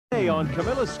today on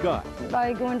Camilla Scott. If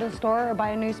I go into the store or buy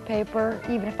a newspaper,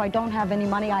 even if I don't have any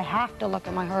money, I have to look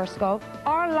at my horoscope.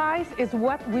 Our life is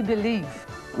what we believe.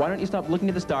 Why don't you stop looking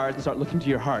at the stars and start looking to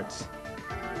your hearts?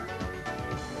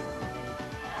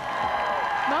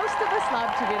 Most of us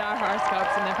love to read our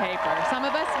horoscopes in the paper. Some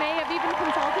of us may have even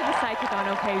consulted a psychic on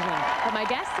occasion. But my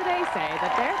guests today say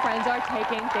that their friends are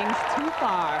taking things too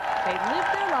far. They live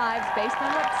their lives based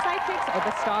on what psychics or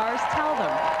the stars tell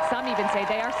them. Some even say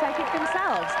they are psychic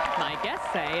themselves. My guests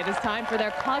say it is time for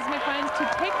their cosmic friends to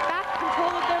take back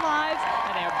control of their lives,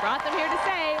 and they have brought them here to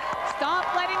say, stop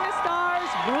letting the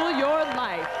stars rule your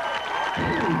life.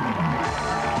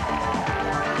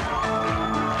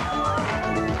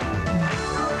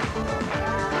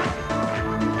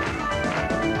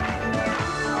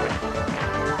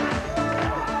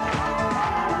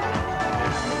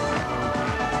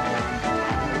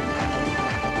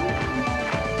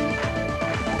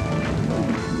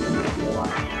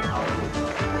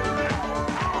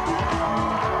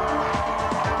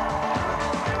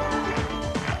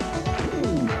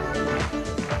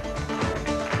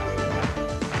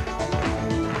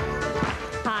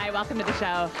 Welcome to the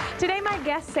show. Today, my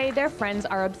guests say their friends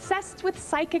are obsessed with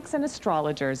psychics and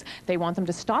astrologers. They want them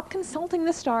to stop consulting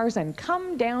the stars and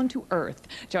come down to earth.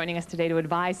 Joining us today to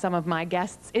advise some of my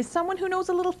guests is someone who knows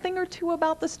a little thing or two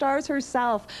about the stars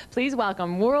herself. Please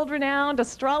welcome world-renowned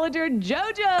astrologer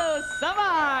JoJo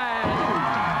Savard.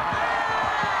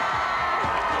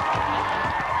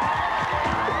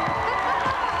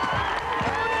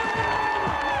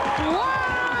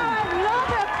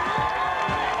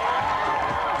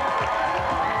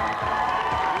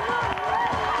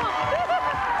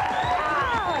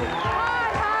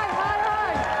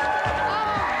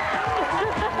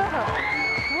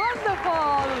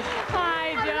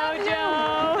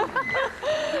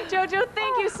 JoJo,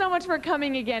 thank you so much for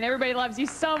coming again. Everybody loves you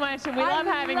so much, and we love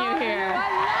having you here.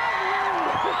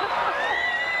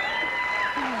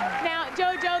 Now,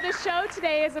 JoJo, the show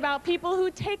today is about people who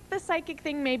take the psychic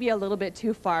thing maybe a little bit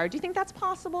too far. Do you think that's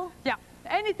possible? Yeah.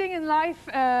 Anything in life,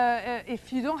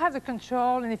 if you don't have the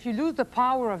control and if you lose the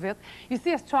power of it, you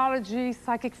see astrology,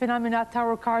 psychic phenomena,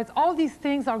 tarot cards, all these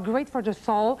things are great for the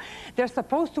soul. They're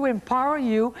supposed to empower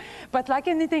you, but like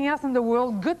anything else in the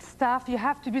world, good stuff, you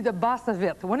have to be the boss of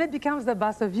it. When it becomes the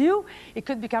boss of you, it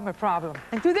could become a problem.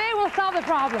 And today we'll solve the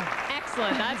problem.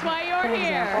 Excellent, that's why you're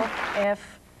here. Example,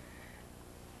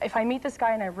 if I meet this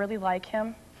guy and I really like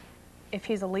him, if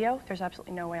he's a Leo, there's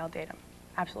absolutely no way I'll date him.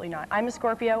 Absolutely not. I'm a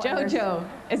Scorpio. JoJo,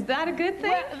 is that a good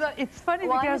thing? Well, it's funny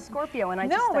because I'm a Scorpio, and I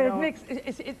just don't... it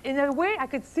makes in a way I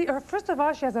could see her. First of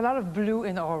all, she has a lot of blue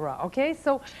in aura. Okay,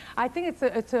 so I think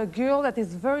it's a girl that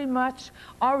is very much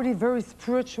already very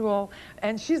spiritual,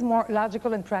 and she's more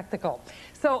logical and practical.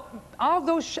 So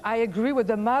although I agree with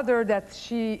the mother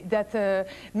that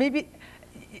maybe.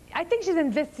 I think she's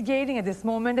investigating at this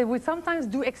moment, and we sometimes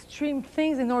do extreme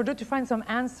things in order to find some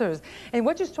answers. And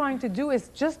what she's trying to do is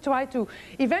just try to,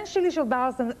 eventually she'll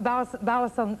balance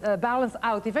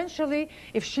out. Eventually,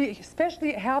 if she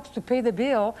especially helps to pay the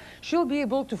bill, she'll be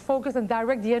able to focus and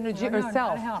direct the energy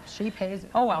herself. No, help. She pays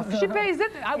it. Oh, well, if she pays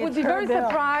it, I would be very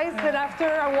surprised that after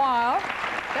a while,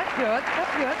 that's good,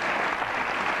 that's good.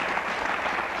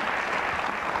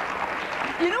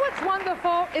 You know what's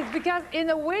wonderful is because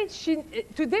in a way,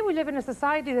 today we live in a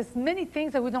society, there's many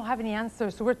things that we don't have any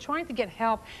answers. So we're trying to get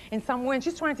help in some way, and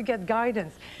she's trying to get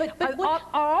guidance. But are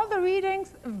all the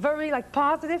readings very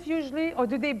positive usually, or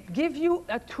do they give you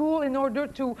a tool in order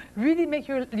to really make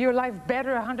your life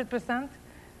better 100%?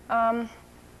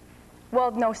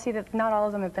 Well, no, see, that not all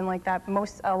of them have been like that.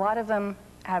 A lot of them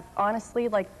have, honestly,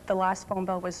 like the last phone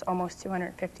bill was almost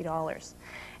 $250.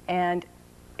 And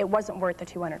it wasn't worth the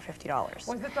 $250.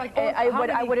 Was it like,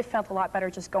 I would have felt a lot better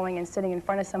just going and sitting in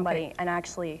front of somebody and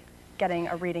actually getting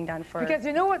a reading done for... Because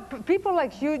you know what, people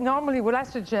like you, normally what I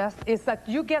suggest is that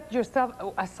you get yourself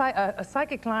a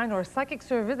psychic line or a psychic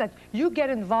service, that you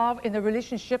get involved in a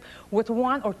relationship with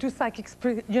one or two psychics,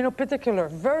 particular,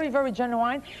 very, very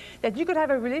genuine, that you could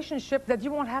have a relationship that you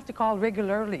won't have to call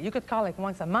regularly. You could call like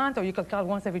once a month, or you could call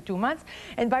once every 2 months.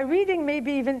 And by reading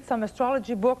maybe even some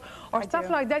astrology book or stuff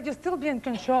like that, you'll still be in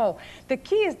control. The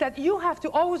key is that you have to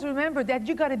always remember that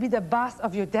you got to be the boss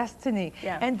of your destiny.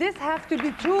 Yeah. And this have to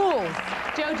be tools.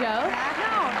 JoJo,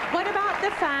 what about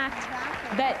the fact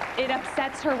that it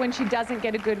upsets her when she doesn't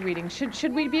get a good reading.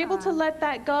 Should we be able to let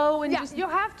that go and just... You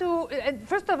have to,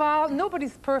 first of all,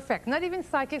 nobody's perfect. Not even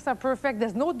psychics are perfect.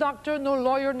 There's no doctor, no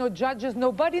lawyer, no judges,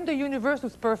 nobody in the universe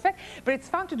who's perfect. But it's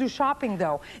fun to do shopping,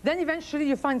 though. Then eventually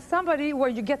you find somebody where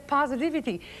you get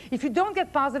positivity. If you don't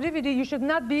get positivity, you should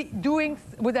not be doing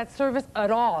with that service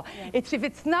at all. If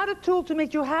it's not a tool to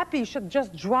make you happy, you should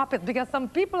just drop it. Because some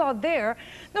people out there,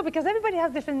 no, because everybody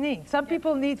has different needs. Some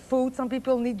people need food, some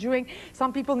people need drink,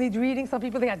 some people need reading, some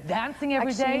people, they are dancing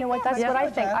every day. Actually, you know what, that's what I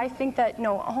think. I think that,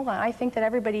 no, hold on, I think that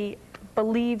everybody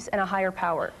believes in a higher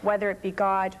power, whether it be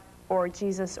God or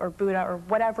Jesus or Buddha or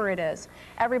whatever it is.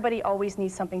 Everybody always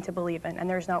needs something to believe in, and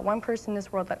there's not one person in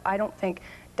this world that I don't think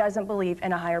doesn't believe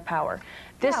in a higher power.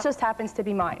 This just happens to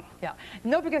be mine. Yeah.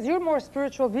 No, because you're more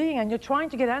spiritual being and you're trying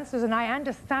to get answers, and I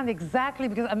understand exactly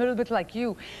because I'm a little bit like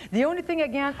you. The only thing,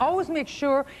 again, always make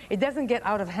sure it doesn't get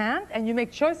out of hand and you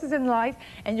make choices in life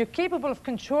and you're capable of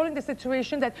controlling the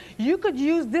situation, that you could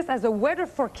use this as a weather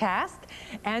forecast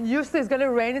and you say it's going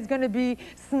to rain, it's going to be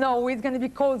snowy, it's going to be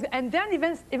cold, and then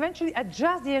eventually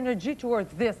adjust the energy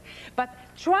towards this. But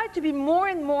try to be more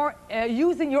and more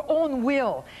using your own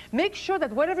will. Make sure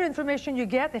that whatever information you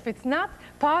get, if it's not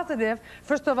positive,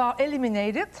 first of all,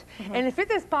 eliminate it. And if it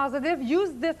is positive,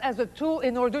 use this as a tool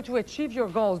in order to achieve your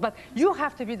goals. But you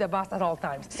have to be the boss at all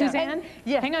times. Suzanne,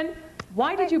 yes. Hang on.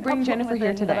 Why did you bring Jennifer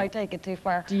here today? I take it too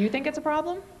far. Do you think it's a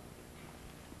problem?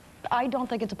 I don't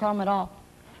think it's a problem at all.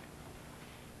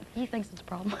 He thinks it's a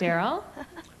problem. Daryl?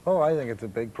 Oh, I think it's a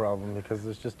big problem because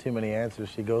there's just too many answers.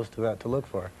 She goes to that to look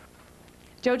for.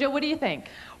 JoJo, what do you think?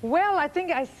 Well, I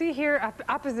think I see here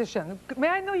opposition. May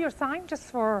I know your sign, just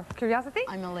for curiosity?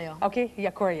 I'm a Leo. Okay, yeah,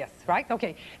 Aquarius, right?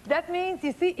 Okay. That means,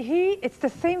 you see, it's the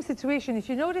same situation. If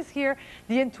you notice here,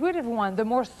 the intuitive one, the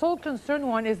more soul-concerned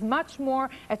one, is much more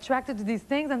attracted to these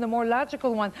things than the more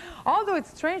logical one. Although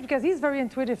it's strange because he's very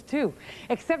intuitive too,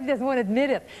 except he doesn't want to admit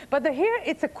it. But here,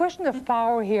 it's a question of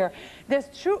power here. There's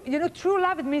true, you know, true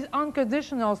love, it means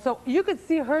unconditional. So you could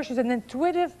see her, she's an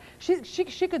intuitive,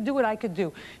 she could do what I could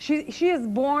do. She is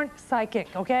born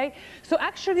psychic, okay? So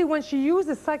actually, when she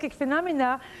uses psychic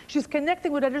phenomena, she's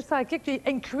connecting with other psychic to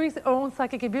increase her own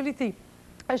psychic ability.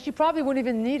 And she probably wouldn't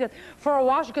even need it. For a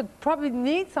while, she could probably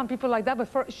need some people like that,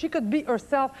 but she could be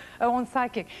herself her own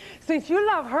psychic. So if you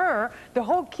love her, the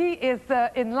whole key is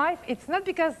in life, it's not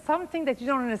because something that you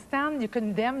don't understand, you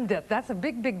condemned it. That's a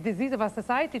big, big disease of our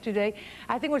society today.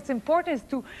 I think what's important is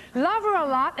to love her a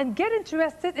lot and get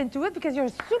interested into it because you're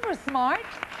super smart.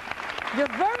 You're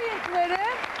very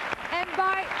intuitive, and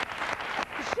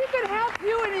she could help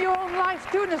you in your own life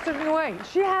too in a certain way.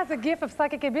 She has a gift of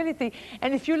psychic ability,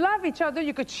 and if you love each other,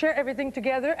 you could share everything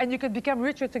together, and you could become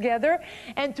richer together.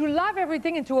 And to love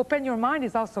everything and to open your mind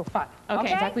is also fun.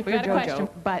 Okay, exactly. We got a question,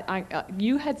 but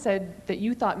you had said that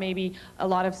you thought maybe a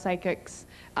lot of psychics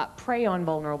prey on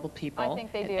vulnerable people. I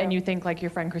think they do. And you think like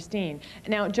your friend Christine.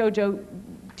 Now, JoJo,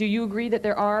 do you agree that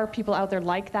there are people out there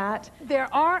like that?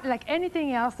 There are, like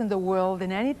anything else in the world,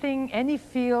 in any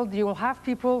field, you will have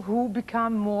people who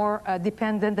become more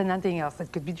dependent than anything else.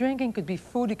 It could be drinking, it could be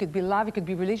food, it could be love, it could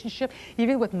be relationship,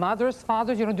 even with mothers,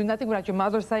 fathers. You don't do nothing without your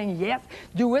mother saying, yes,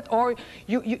 do it. Or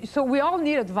so we all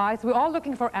need advice. We're all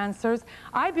looking for answers.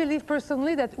 I believe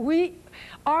personally that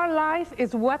our life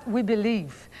is what we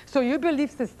believe. So your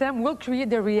belief system will create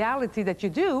the reality that you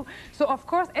do. So of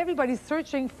course, everybody's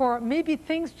searching for maybe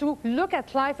things to look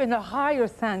at life in a higher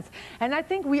sense. And I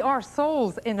think we are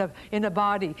souls in a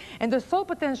body. And the soul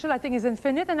potential, I think, is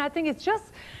infinite. And I think it's just,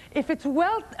 if it's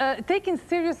well taken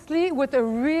seriously with a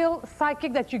real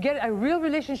psychic that you get a real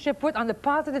relationship with on the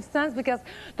positive sense, because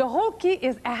the whole key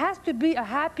is it has to be a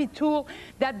happy tool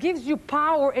that gives you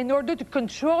power in order to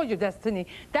control your destiny.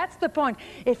 That's the point.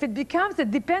 If it becomes a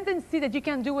dependency that you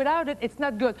can do without it, it's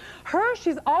not good. Her,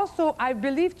 she's also, I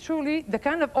believe truly, the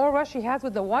kind of aura she has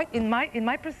with the white, in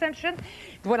my perception,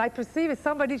 what I perceive is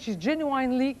somebody, she's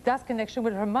genuinely does connection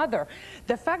with her mother.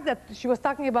 The fact that she was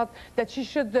talking about that she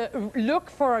should look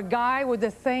for a guy with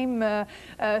the same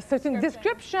certain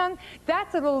description,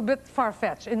 that's a little bit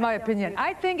far-fetched, in my opinion.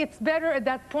 I think it's better at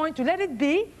that point to let it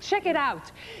be, check it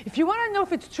out. If you want to know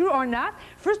if it's true or not,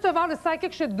 first of all, the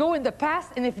psychic should go in the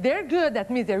past, and if they're good, that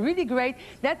means they're really great.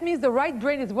 That means the right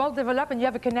brain is well developed and you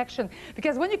have a connection.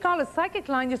 Because when you call a psychic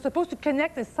line, you're supposed to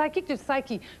connect the psychic to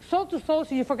psyche, soul to soul,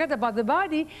 so you forget about the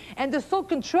body, and the soul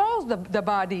controls the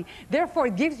body. Therefore,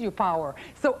 it gives you power.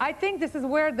 So I think this is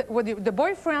where the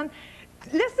boyfriend,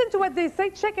 listen to what they say,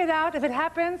 check it out. If it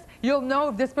happens, you'll know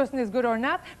if this person is good or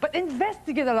not. But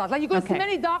investigate a lot. Like you go see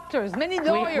many doctors, many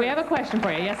lawyers. We have a question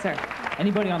for you. Yes, sir.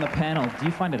 Anybody on the panel, do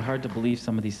you find it hard to believe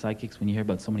some of these psychics when you hear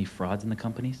about so many frauds in the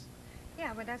companies? Yeah,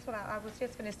 Yeah, but that's what I was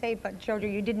just going to say, but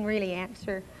JoJo, you didn't really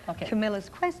answer Camilla's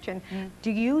question. Do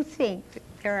you think that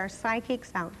there are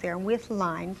psychics out there with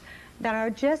lines that are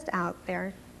just out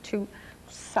there to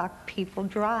suck people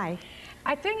dry?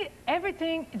 I think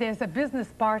everything, there's a business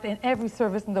part in every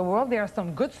service in the world. There are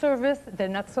some good service, they're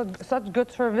not such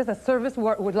good service, a service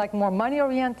would like more money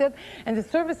oriented, and the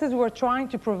services who are trying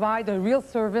to provide a real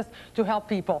service to help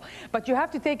people. But you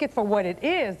have to take it for what it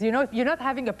is. You know, if you're not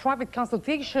having a private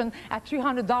consultation at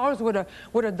 $300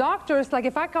 with a doctor, it's like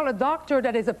if I call a doctor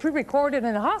that is a pre-recorded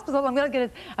in a hospital, I'm not gonna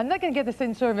get the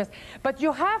same service. But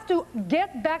you have to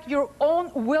get back your own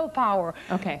willpower.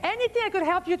 Okay. Anything I could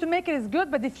help you to make it is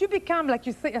good, but if you become, like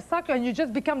you say, a sucker and you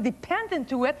just become dependent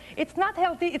to it, it's not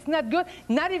healthy, it's not good,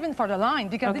 not even for the line,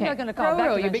 because they're not going to call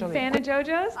back eventually. You a big fan of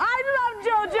JoJo's? I love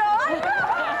JoJo. I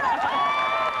love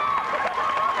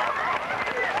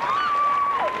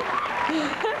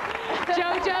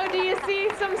her. JoJo, do you see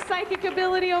some psychic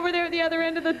ability over there at the other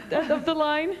end of the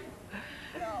line?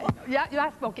 Yeah, you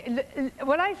asked, okay.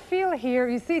 What I feel here,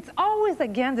 you see, it's always,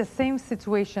 again, the same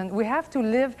situation. We have to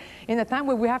live in a time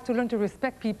where we have to learn to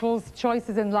respect people's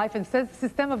choices in life and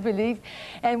system of belief.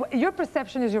 And your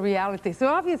perception is your reality. So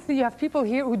obviously, you have people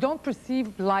here who don't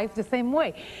perceive life the same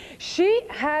way. She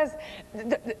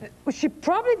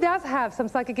probably does have some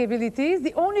psychic abilities.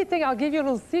 The only thing, I'll give you a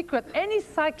little secret, any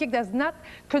psychic does not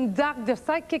conduct the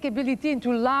psychic ability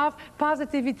into love,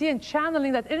 positivity, and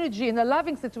channeling that energy in a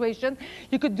loving situation,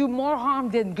 you could do more harm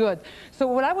than good. So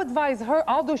what I would advise her,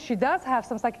 although she does have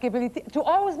some psychic ability, to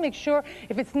always make sure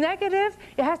if it's negative,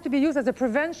 it has to be used as a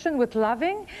prevention with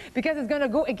loving, because it's going to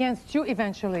go against you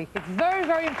eventually. It's very,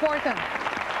 very important.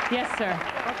 Yes, sir.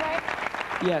 Okay?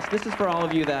 Yes, this is for all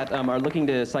of you that are looking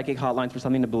to psychic hotlines for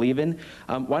something to believe in.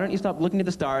 Why don't you stop looking at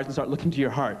the stars and start looking to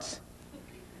your hearts?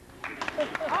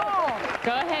 Oh,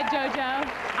 go ahead, JoJo.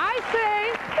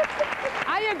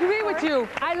 I agree with you.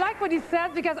 I like what he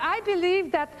said, because I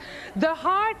believe that the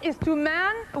heart is to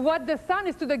man what the sun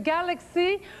is to the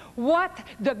galaxy, what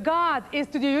the God is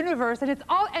to the universe, and it's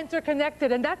all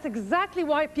interconnected. And that's exactly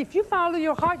why if you follow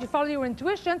your heart, you follow your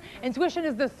intuition. Intuition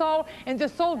is the soul, and the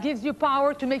soul gives you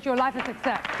power to make your life a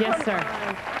success. Yes, sir.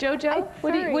 JoJo,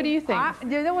 what do you think?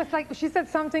 You know, it's like she said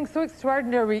something so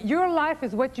extraordinary. Your life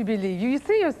is what you believe. You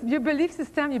see your belief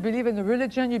system, you believe in the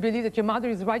religion, you believe that your mother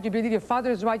is right, you believe your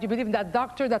father is right, you believe in that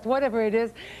doctor, that whatever it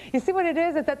is. You see what it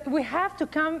is that we have to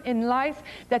come in life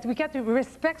that we get to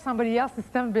respect somebody else's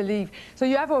system of belief. So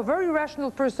you have a very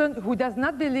rational person who does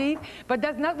not believe, but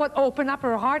does not open up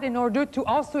her heart in order to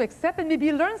also accept and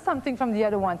maybe learn something from the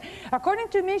other one. According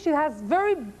to me, she has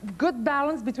very good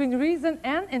balance between reason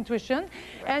and intuition,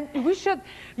 and you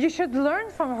should learn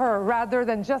from her rather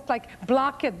than just like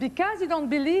block it. Because you don't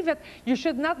believe it, you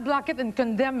should not block it and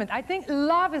condemn it. I think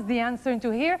love is the answer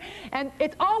into here, and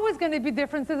it's always going to be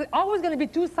differences. It's always going to be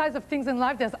two sides of things in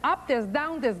life. There's up, there's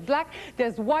down, there's black,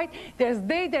 there's white, there's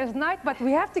day, there's night, but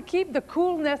we have to keep the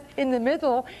coolness in the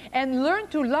middle and learn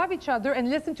to love each other and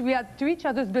listen to each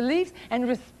other's beliefs and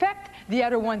respect the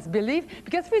other one's belief,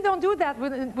 because if we don't do that,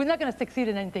 we're not going to succeed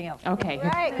in anything else. Okay,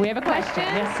 right. We have a question.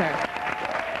 Yes, sir.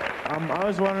 I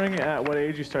was wondering at what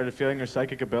age you started feeling your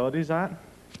psychic abilities at?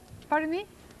 Pardon me?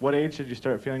 What age did you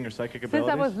start feeling your psychic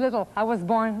abilities? Since I was little. I was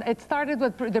born. It started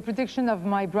with the prediction of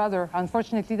my brother,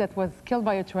 unfortunately, that was killed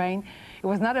by a train. It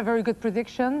was not a very good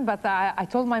prediction, but I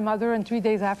told my mother, and 3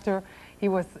 days after, he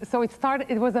was. So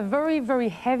it was a very, very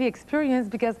heavy experience,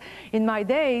 because in my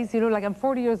days, you know, like I'm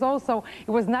 40 years old, so it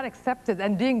was not accepted.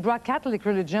 And being brought Catholic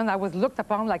religion, I was looked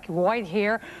upon like white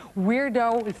hair,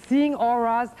 weirdo, seeing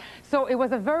auras. So it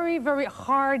was a very, very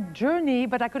hard journey,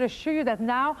 but I could assure you that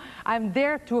now I'm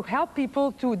there to help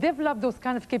people to develop those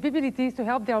kind of capabilities to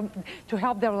help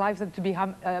their lives and to be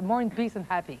more in peace and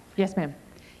happy. Yes, ma'am.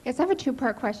 Yes, I have a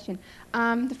two-part question.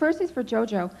 The first is for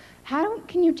JoJo.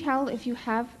 Can you tell if you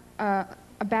have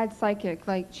a bad psychic,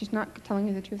 like she's not telling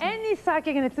you the truth? Any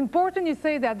psychic, and it's important you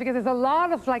say that, because there's a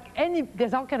lot of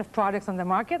there's all kind of products on the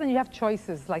market, and you have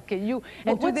choices like you.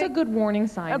 And what's a good warning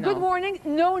sign? A good warning: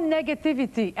 no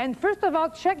negativity. And first of all,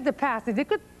 check the past. If they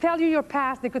could tell you your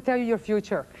past, they could tell you your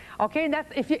future. Okay, and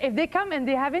that's if they come and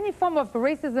they have any form of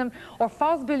racism or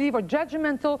false belief or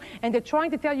judgmental, and they're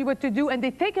trying to tell you what to do, and they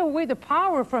take away the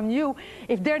power from you.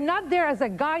 If they're not there as a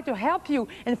guide to help you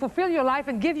and fulfill your life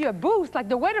and give you a boost, like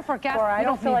the weather forecast, I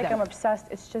don't feel like I'm obsessed.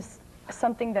 It's just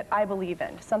something that I believe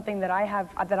in, something that I have,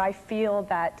 that I feel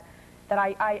that that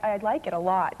I like it a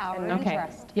lot. And Okay.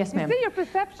 Yes, You ma'am. see, your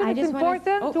perception I is just wanna-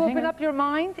 important oh, to hang open on. up your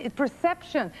mind. It's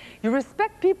perception. You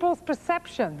respect people's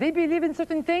perception. They believe in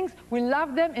certain things. We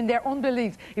love them in their own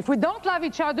beliefs. If we don't love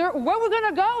each other, where are we going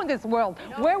to go in this world?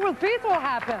 Where will peace will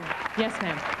happen? Yes,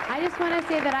 ma'am. I just want to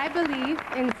say that I believe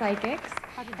in psychics,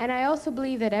 and I also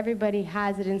believe that everybody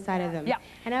has it inside of them. Yeah.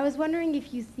 And I was wondering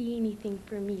if you see anything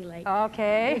for me, like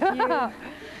Okay. if you-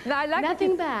 Now, I like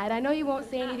nothing bad. I know you won't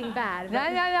say anything bad. No,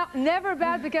 no, no, never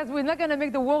bad, because we're not going to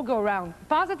make the world go round.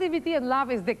 Positivity and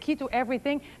love is the key to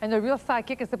everything, and the real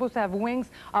psychic is supposed to have wings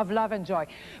of love and joy.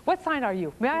 What sign are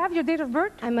you? May I have your date of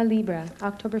birth? I'm a Libra,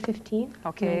 October 15th,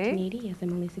 Okay. 1980. Yes,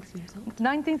 I'm only 6 years old.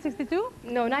 1962?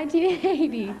 No,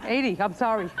 1980. 80, I'm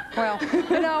sorry. Well,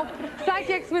 you know,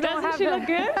 psychics, we don't Doesn't have she them. look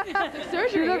good?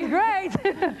 She looks great.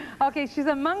 Okay, she's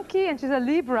a monkey and she's a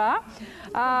Libra.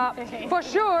 For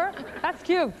sure, that's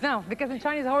cute. No, because in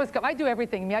Chinese horoscope, I do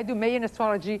everything. I do Mayan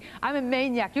astrology. I'm a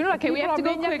maniac. You know, like Okay, we people have to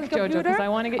are go maniacs quick, with JoJo, because computer? I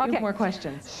want to get you Okay. more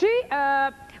questions. She,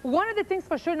 one of the things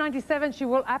for sure, 97, she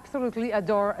will absolutely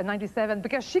adore 97,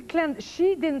 because she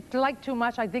didn't like too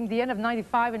much, I think, the end of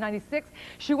 95 and 96.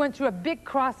 She went through a big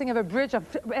crossing of a bridge of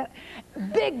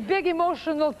big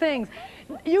emotional things.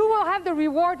 You will have the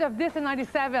reward of this in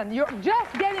 97. You're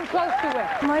just getting close to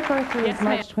it. My birthday Yes, is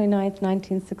March 29th,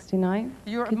 1969.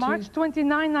 You're Could March 29,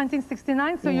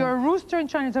 1969, so you're a rooster in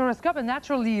Chinese horoscope, a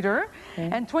natural leader,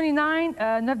 and 29,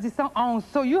 9 December 11.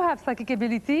 So you have psychic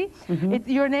ability.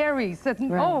 You're an Aries.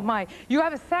 Oh my, you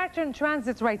have a Saturn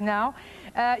transit right now.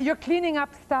 You're cleaning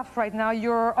up stuff right now.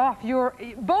 You're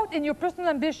both in your personal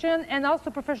ambition and also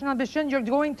professional ambition. You're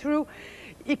going through.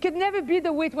 It could never be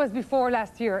the way it was before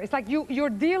last year. It's like you're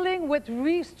dealing with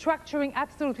restructuring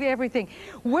absolutely everything.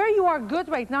 Where you are good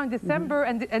right now in December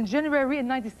and January in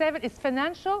 97 is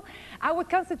financial. I would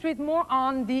concentrate more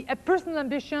on the personal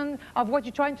ambition of what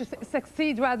you're trying to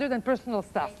succeed rather than personal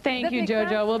stuff. Thank Does you, that make JoJo.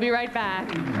 sense? We'll be right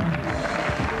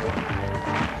back.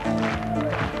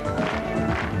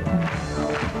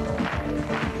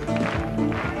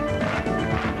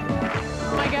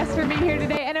 My guests for being here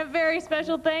today, and a very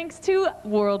special thanks to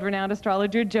world-renowned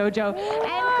astrologer JoJo and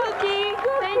Cookie.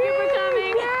 Thank you for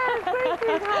coming.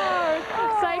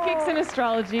 Psychics and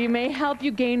astrology may help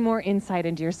you gain more insight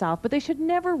into yourself, but they should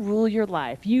never rule your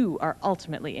life. You are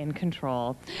ultimately in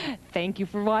control. Thank you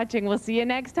for watching. We'll see you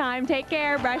next time. Take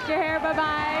care. Brush your hair.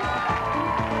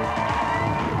 Bye-bye.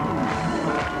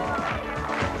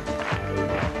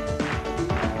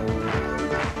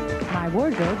 My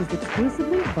wardrobe is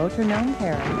exclusively Voter Known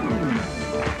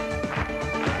Terror.